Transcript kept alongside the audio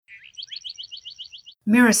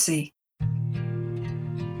Miracy.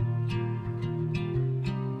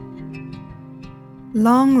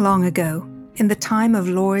 Long, long ago, in the time of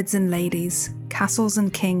lords and ladies, castles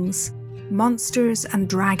and kings, monsters and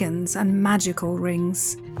dragons and magical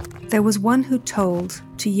rings, there was one who told,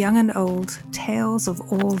 to young and old, tales of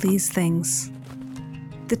all these things.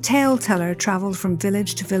 The tale teller travelled from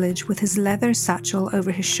village to village with his leather satchel over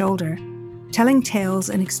his shoulder, telling tales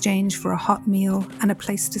in exchange for a hot meal and a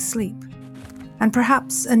place to sleep, and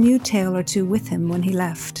perhaps a new tale or two with him when he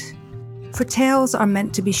left. For tales are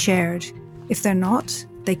meant to be shared. If they're not,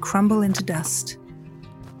 they crumble into dust.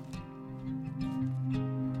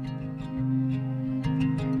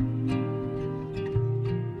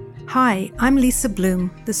 Hi, I'm Lisa Bloom,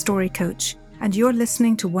 the story coach, and you're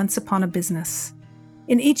listening to Once Upon a Business.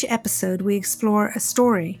 In each episode, we explore a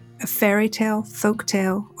story, a fairy tale, folk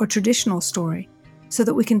tale, or traditional story, so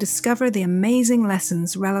that we can discover the amazing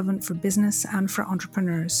lessons relevant for business and for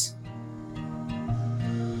entrepreneurs.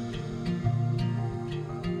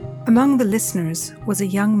 Among the listeners was a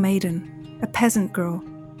young maiden, a peasant girl,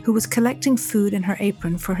 who was collecting food in her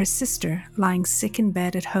apron for her sister lying sick in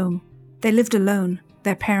bed at home. They lived alone,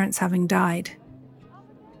 their parents having died.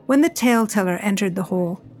 When the tale teller entered the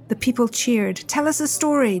hall, the people cheered, "Tell us a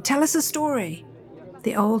story! Tell us a story!"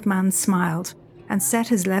 The old man smiled and set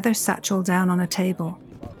his leather satchel down on a table.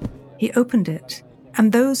 He opened it,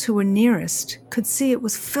 and those who were nearest could see it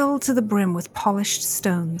was filled to the brim with polished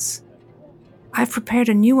stones. "I've prepared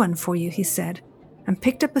a new one for you," he said, and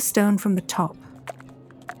picked up a stone from the top.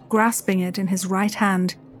 Grasping it in his right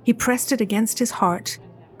hand, he pressed it against his heart,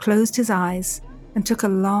 closed his eyes, and took a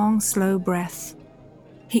long, slow breath.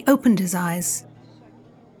 He opened his eyes.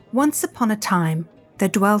 "Once upon a time, there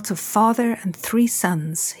dwelt a father and 3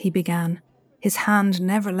 sons," he began. His hand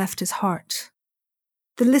never left his heart.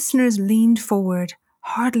 The listeners leaned forward,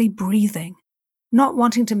 hardly breathing, not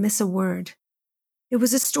wanting to miss a word. It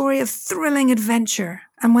was a story of thrilling adventure,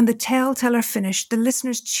 and when the tale teller finished, the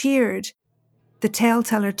listeners cheered. The tale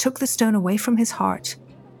teller took the stone away from his heart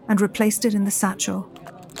and replaced it in the satchel.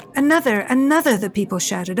 "Another, another," the people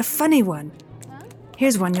shouted, "a funny one."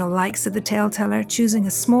 "Here's one you'll like," said the tale teller, choosing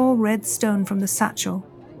a small red stone from the satchel.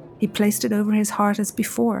 He placed it over his heart as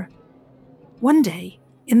before. One day,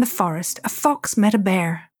 in the forest, a fox met a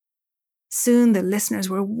bear. Soon the listeners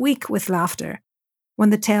were weak with laughter.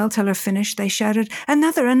 When the tale teller finished, they shouted,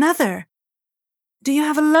 "Another, another!" "Do you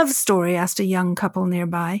have a love story?" asked a young couple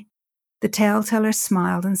nearby. The tale teller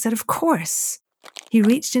smiled and said, "Of course." He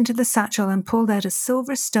reached into the satchel and pulled out a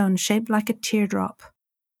silver stone shaped like a teardrop.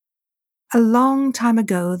 A long time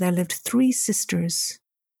ago, there lived 3 sisters.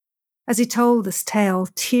 As he told this tale,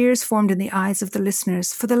 tears formed in the eyes of the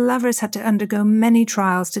listeners, for the lovers had to undergo many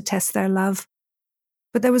trials to test their love.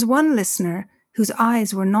 But there was one listener whose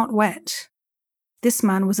eyes were not wet. This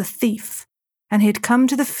man was a thief, and he had come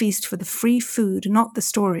to the feast for the free food, not the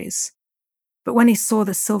stories. But when he saw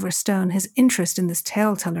the silver stone, his interest in this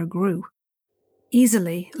tale teller grew.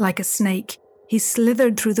 Easily, like a snake, he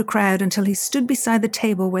slithered through the crowd until he stood beside the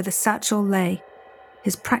table where the satchel lay.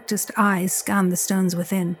 His practiced eyes scanned the stones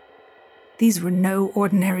within. These were no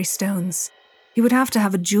ordinary stones. He would have to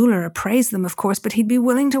have a jeweller appraise them, of course, but he'd be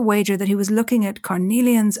willing to wager that he was looking at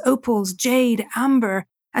carnelians, opals, jade, amber,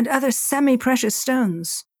 and other semi-precious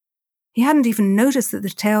stones. He hadn't even noticed that the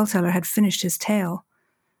tale teller had finished his tale.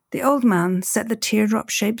 The old man set the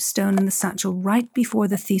teardrop-shaped stone in the satchel right before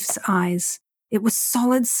the thief's eyes. It was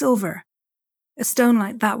solid silver. A stone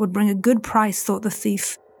like that would bring a good price, thought the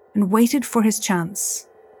thief, and waited for his chance.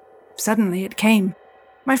 Suddenly it came.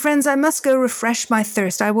 "My friends, I must go refresh my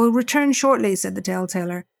thirst. I will return shortly," said the tale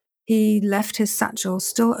teller. He left his satchel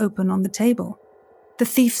still open on the table. The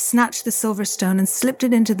thief snatched the silver stone and slipped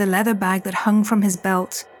it into the leather bag that hung from his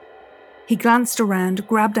belt. He glanced around,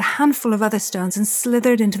 grabbed a handful of other stones, and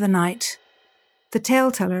slithered into the night. The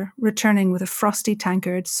tale teller, returning with a frosty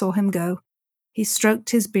tankard, saw him go. He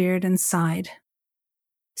stroked his beard and sighed.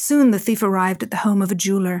 Soon the thief arrived at the home of a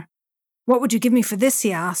jeweller. "What would you give me for this?"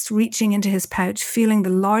 he asked, reaching into his pouch, feeling the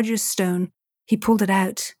largest stone. He pulled it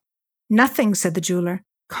out. "Nothing," said the jeweller.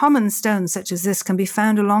 "Common stones such as this can be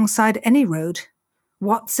found alongside any road."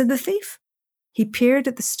 "What?" said the thief. He peered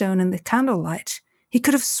at the stone in the candlelight. He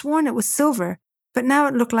could have sworn it was silver, but now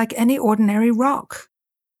it looked like any ordinary rock.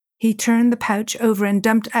 He turned the pouch over and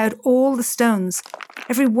dumped out all the stones.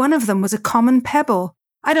 Every one of them was a common pebble.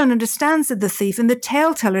 "I don't understand," said the thief. "In the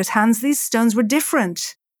tale teller's hands, these stones were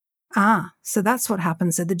different." "Ah, so that's what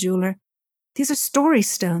happened," said the jeweller. "These are story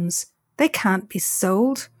stones. They can't be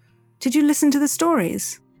sold. Did you listen to the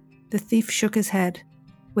stories?" The thief shook his head.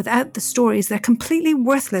 "Without the stories, they're completely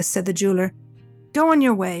worthless," said the jeweller. "Go on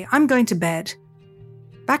your way. I'm going to bed."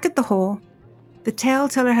 Back at the hall, the tale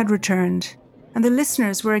teller had returned, and the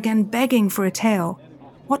listeners were again begging for a tale.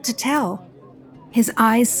 What to tell? His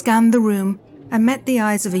eyes scanned the room and met the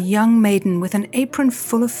eyes of a young maiden with an apron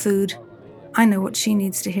full of food. I know what she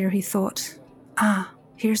needs to hear, he thought.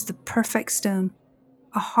 Here's the perfect stone.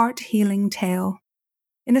 A heart-healing tale.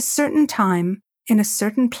 In a certain time, in a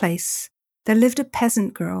certain place, there lived a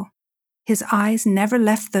peasant girl. His eyes never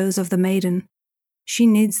left those of the maiden. She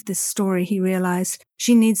needs this story, he realized.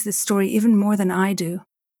 She needs this story even more than I do.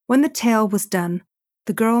 When the tale was done,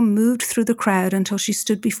 the girl moved through the crowd until she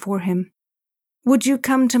stood before him. "Would you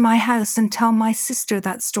come to my house and tell my sister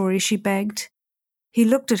that story?" she begged. He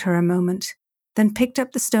looked at her a moment, then picked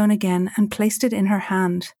up the stone again and placed it in her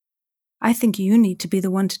hand. "I think you need to be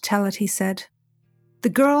the one to tell it," he said. The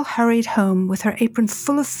girl hurried home with her apron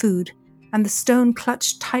full of food and the stone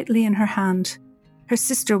clutched tightly in her hand. Her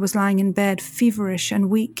sister was lying in bed, feverish and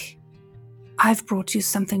weak. "I've brought you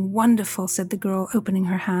something wonderful," said the girl, opening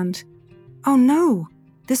her hand. Oh no!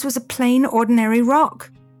 This was a plain, ordinary rock.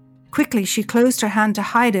 Quickly, she closed her hand to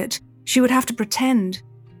hide it. She would have to pretend.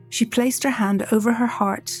 She placed her hand over her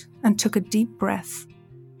heart and took a deep breath.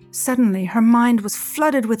 Suddenly, her mind was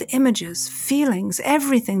flooded with images, feelings,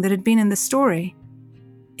 everything that had been in the story.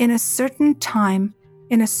 In a certain time,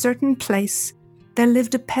 in a certain place, there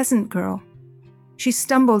lived a peasant girl. She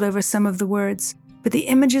stumbled over some of the words, but the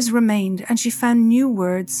images remained, and she found new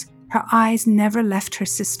words. Her eyes never left her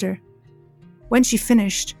sister. When she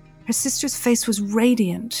finished, her sister's face was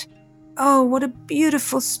radiant. "Oh, what a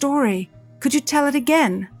beautiful story! Could you tell it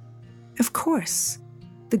again?" "Of course."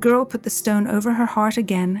 The girl put the stone over her heart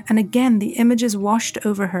again, and again the images washed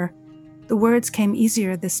over her. The words came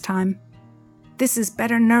easier this time. "This is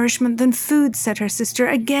better nourishment than food," said her sister.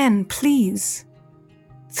 "Again, please."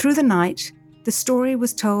 Through the night, the story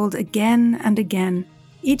was told again and again,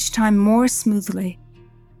 each time more smoothly.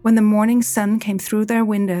 When the morning sun came through their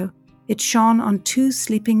window, it shone on two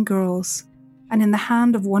sleeping girls, and in the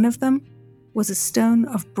hand of one of them was a stone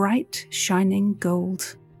of bright, shining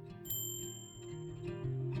gold.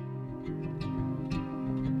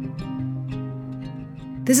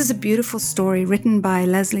 This is a beautiful story written by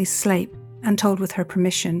Leslie Slape and told with her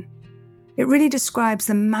permission. It really describes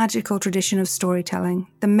the magical tradition of storytelling,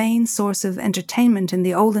 the main source of entertainment in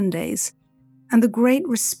the olden days, and the great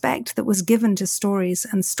respect that was given to stories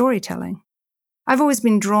and storytelling. I've always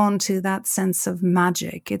been drawn to that sense of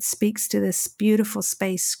magic. It speaks to this beautiful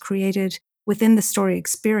space created within the story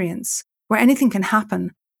experience, where anything can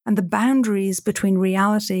happen, and the boundaries between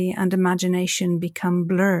reality and imagination become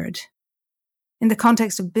blurred. In the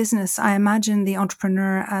context of business, I imagine the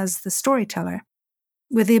entrepreneur as the storyteller,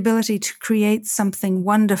 with the ability to create something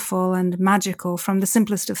wonderful and magical from the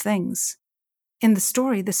simplest of things. In the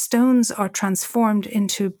story, the stones are transformed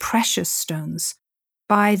into precious stones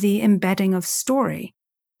by the embedding of story.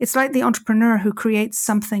 It's like the entrepreneur who creates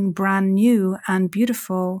something brand new and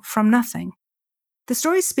beautiful from nothing. The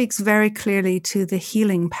story speaks very clearly to the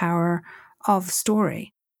healing power of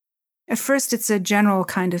story. At first, it's a general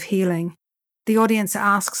kind of healing. The audience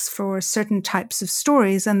asks for certain types of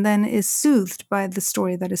stories and then is soothed by the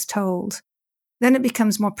story that is told. Then it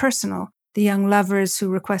becomes more personal. The young lovers who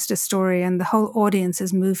request a story, and the whole audience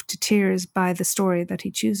is moved to tears by the story that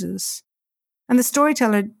he chooses. And the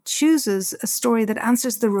storyteller chooses a story that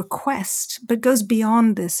answers the request, but goes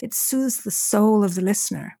beyond this. It soothes the soul of the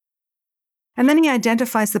listener. And then he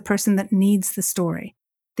identifies the person that needs the story,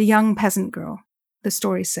 the young peasant girl. The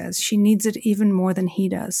story says she needs it even more than he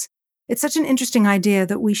does. It's such an interesting idea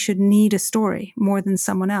that we should need a story more than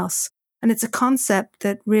someone else. And it's a concept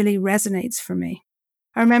that really resonates for me.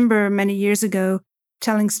 I remember many years ago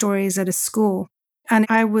telling stories at a school, and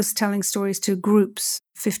I was telling stories to groups,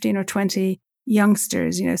 15 or 20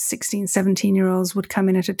 youngsters, 16, 17-year-olds would come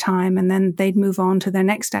in at a time, and then they'd move on to their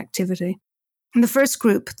next activity. In the first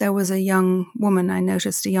group, there was a young woman, I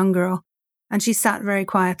noticed, a young girl, and she sat very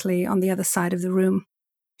quietly on the other side of the room.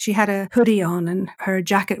 She had a hoodie on and her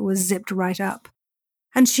jacket was zipped right up.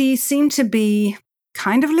 And she seemed to be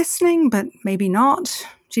kind of listening, but maybe not.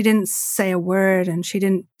 She didn't say a word and she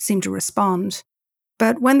didn't seem to respond.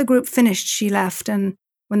 But when the group finished, she left, and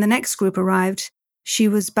when the next group arrived, she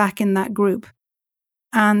was back in that group.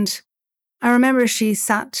 And I remember she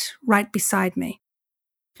sat right beside me.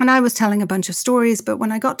 And I was telling a bunch of stories, but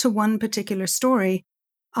when I got to one particular story,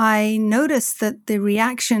 I noticed that the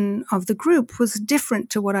reaction of the group was different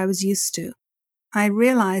to what I was used to. I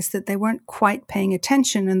realized that they weren't quite paying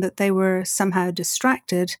attention and that they were somehow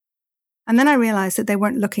distracted. And then I realized that they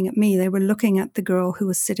weren't looking at me, they were looking at the girl who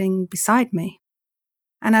was sitting beside me.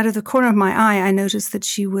 And out of the corner of my eye, I noticed that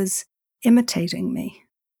she was imitating me.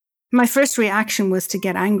 My first reaction was to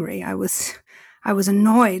get angry. I was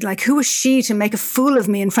annoyed. Like, who was she to make a fool of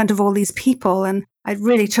me in front of all these people? And I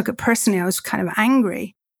really took it personally. I was kind of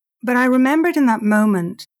angry. But I remembered in that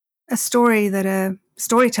moment a story that a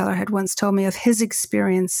storyteller had once told me of his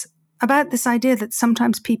experience about this idea that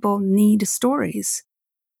sometimes people need stories.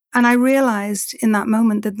 And I realized in that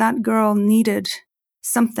moment that that girl needed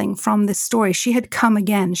something from this story. She had come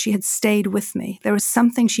again. She had stayed with me. There was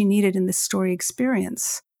something she needed in this story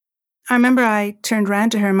experience. I remember I turned around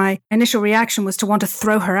to her. My initial reaction was to want to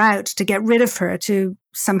throw her out, to get rid of her, to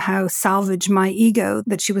somehow salvage my ego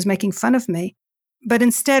that she was making fun of me. But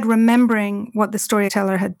instead, remembering what the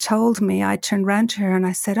storyteller had told me, I turned around to her and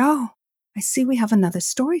I said, "Oh, I see we have another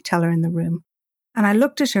storyteller in the room." And I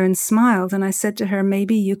looked at her and smiled and I said to her,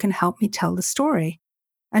 "Maybe you can help me tell the story."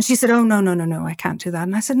 And she said, "Oh, no, I can't do that."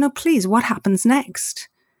 And I said, "No, please, what happens next?"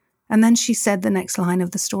 And then she said the next line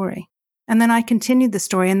of the story. And then I continued the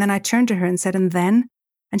story. And then I turned to her and said, "And then?"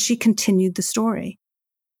 And she continued the story.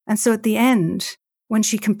 And so at the end, when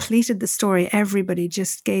she completed the story, everybody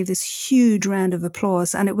just gave this huge round of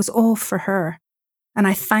applause. And it was all for her. And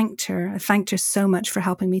I thanked her. I thanked her so much for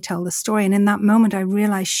helping me tell the story. And in that moment, I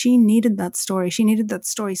realized she needed that story. She needed that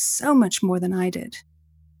story so much more than I did.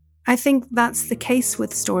 I think that's the case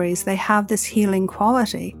with stories. They have this healing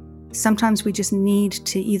quality. Sometimes we just need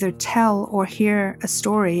to either tell or hear a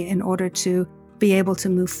story in order to be able to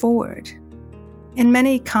move forward. In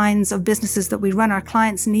many kinds of businesses that we run, our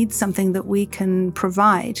clients need something that we can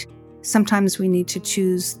provide. Sometimes we need to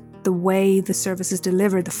choose the way the service is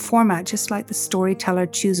delivered, the format, just like the storyteller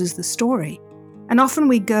chooses the story. And often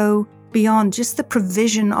we go beyond just the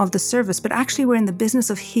provision of the service, but actually we're in the business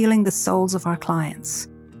of healing the souls of our clients.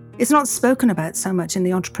 It's not spoken about so much in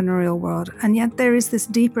the entrepreneurial world, and yet there is this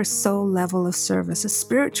deeper soul level of service, a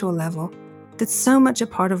spiritual level, that's so much a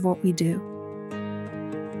part of what we do.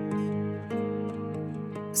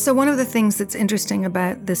 So one of the things that's interesting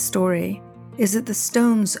about this story is that the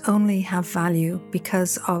stones only have value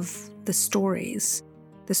because of the stories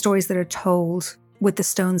that are told with the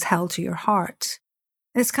stones held to your heart.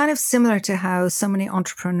 And it's kind of similar to how so many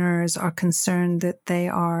entrepreneurs are concerned that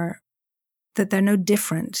they're no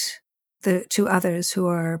different to others who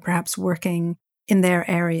are perhaps working in their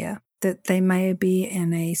area, that they may be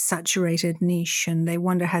in a saturated niche and they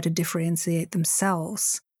wonder how to differentiate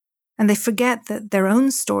themselves. And they forget that their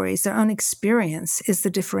own stories, their own experience is the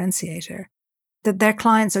differentiator, that their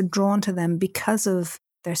clients are drawn to them because of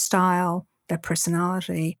their style, their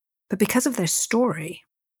personality, but because of their story.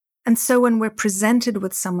 And so when we're presented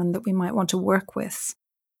with someone that we might want to work with,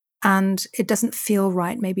 and it doesn't feel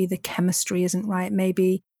right, maybe the chemistry isn't right,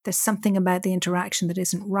 maybe there's something about the interaction that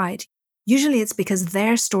isn't right, usually it's because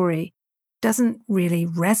their story doesn't really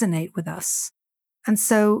resonate with us. And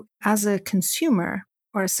so as a consumer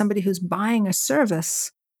or as somebody who's buying a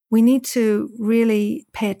service, we need to really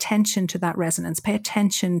pay attention to that resonance, pay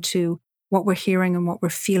attention to what we're hearing and what we're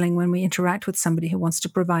feeling when we interact with somebody who wants to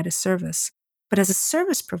provide a service. But as a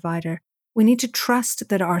service provider, we need to trust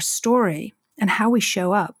that our story and how we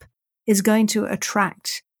show up is going to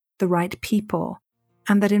attract the right people.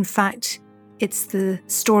 And that in fact, it's the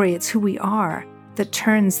story, it's who we are that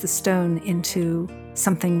turns the stone into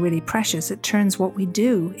something really precious. It turns what we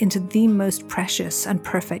do into the most precious and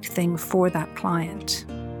perfect thing for that client.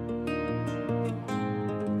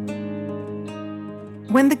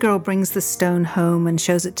 When the girl brings the stone home and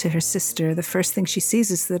shows it to her sister, the first thing she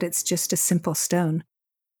sees is that it's just a simple stone.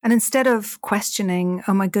 And instead of questioning,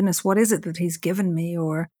 "Oh my goodness, what is it that he's given me?"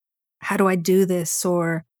 or "How do I do this?"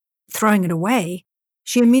 or throwing it away,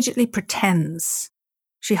 she immediately pretends.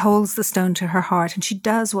 She holds the stone to her heart and she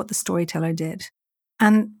does what the storyteller did.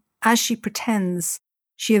 And as she pretends,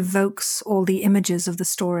 she evokes all the images of the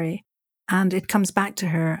story and it comes back to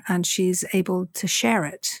her and she's able to share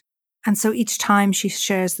it. And so each time she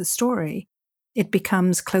shares the story, it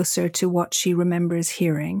becomes closer to what she remembers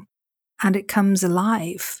hearing and it comes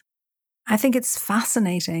alive. I think it's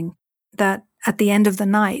fascinating that at the end of the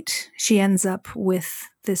night, she ends up with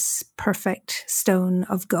this perfect stone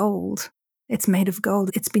of gold. It's made of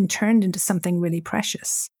gold. It's been turned into something really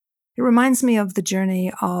precious. It reminds me of the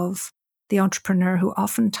journey of the entrepreneur who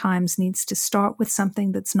oftentimes needs to start with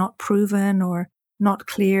something that's not proven or not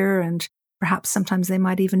clear, and perhaps sometimes they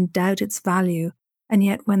might even doubt its value. And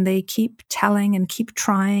yet when they keep telling and keep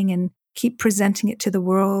trying and keep presenting it to the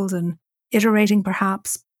world and iterating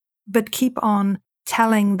perhaps, but keep on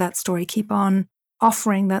telling that story, keep on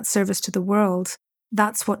offering that service to the world,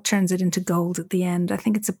 that's what turns it into gold at the end. I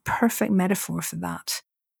think it's a perfect metaphor for that.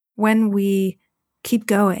 When we keep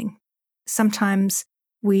going, sometimes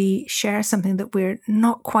we share something that we're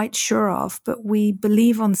not quite sure of, but we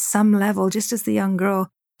believe on some level, just as the young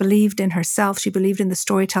girl believed in herself. She believed in the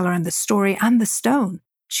storyteller and the story and the stone.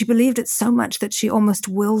 She believed it so much that she almost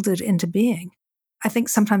willed it into being. I think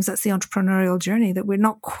sometimes that's the entrepreneurial journey, that we're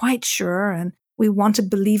not quite sure and we want to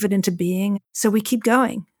believe it into being. So we keep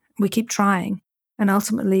going, we keep trying. And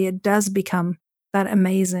ultimately it does become that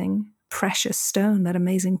amazing, precious stone, that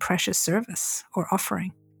amazing, precious service or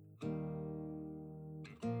offering.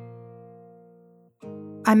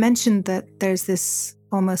 I mentioned that there's this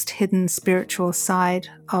almost hidden spiritual side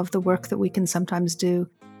of the work that we can sometimes do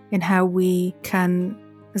in how we can,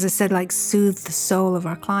 as I said, like soothe the soul of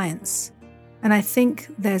our clients. And I think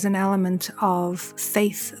there's an element of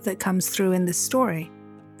faith that comes through in this story.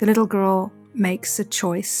 The little girl makes a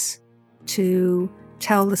choice to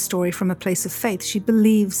tell the story from a place of faith. She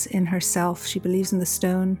believes in herself. She believes in the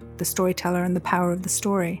stone, the storyteller, and the power of the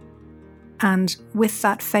story. And with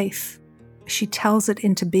that faith, she tells it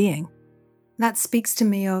into being. That speaks to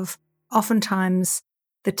me of oftentimes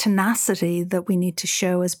the tenacity that we need to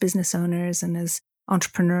show as business owners and as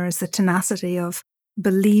entrepreneurs, the tenacity of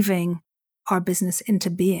believing our business into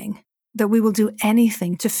being, that we will do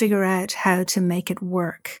anything to figure out how to make it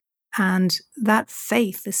work. And that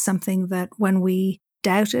faith is something that when we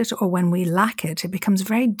doubt it or when we lack it, it becomes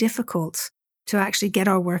very difficult to actually get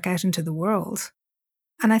our work out into the world.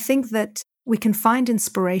 And I think that we can find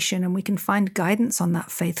inspiration and we can find guidance on that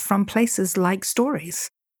faith from places like stories,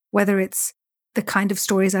 whether it's the kind of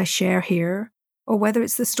stories I share here, or whether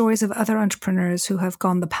it's the stories of other entrepreneurs who have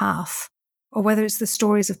gone the path, or whether it's the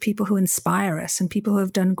stories of people who inspire us and people who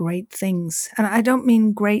have done great things. And I don't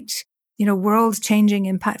mean great, world-changing,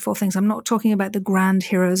 impactful things. I'm not talking about the grand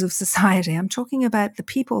heroes of society. I'm talking about the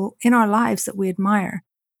people in our lives that we admire,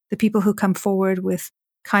 the people who come forward with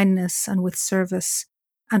kindness and with service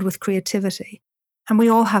and with creativity. And we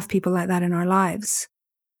all have people like that in our lives.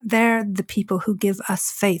 They're the people who give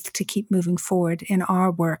us faith to keep moving forward in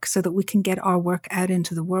our work so that we can get our work out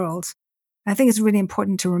into the world. I think it's really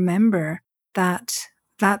important to remember that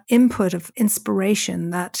input of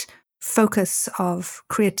inspiration, that focus of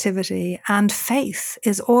creativity and faith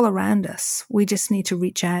is all around us. We just need to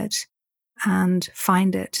reach out and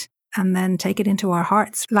find it and then take it into our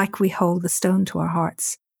hearts like we hold the stone to our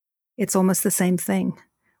hearts. It's almost the same thing.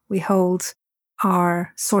 We hold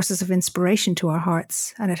our sources of inspiration to our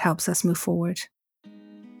hearts and it helps us move forward.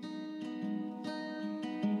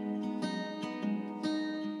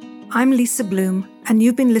 I'm Lisa Bloom and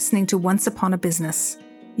you've been listening to Once Upon a Business.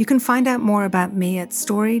 You can find out more about me at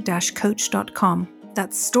story-coach.com.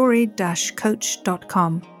 That's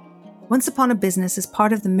story-coach.com. Once Upon a Business is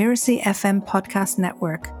part of the Miracy FM podcast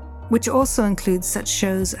network, which also includes such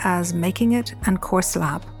shows as Making It and Course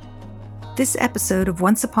Lab. This episode of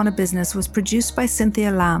Once Upon a Business was produced by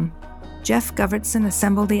Cynthia Lamb. Jeff Govertson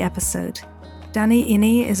assembled the episode. Danny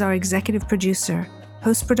Inney is our executive producer.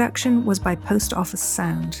 Post-production was by Post Office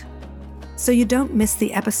Sound. So you don't miss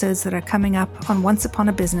the episodes that are coming up on Once Upon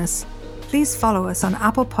a Business, please follow us on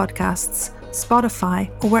Apple Podcasts, Spotify,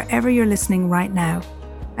 or wherever you're listening right now.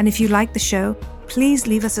 And if you like the show, please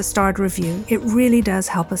leave us a starred review. It really does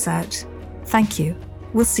help us out. Thank you.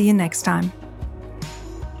 We'll see you next time.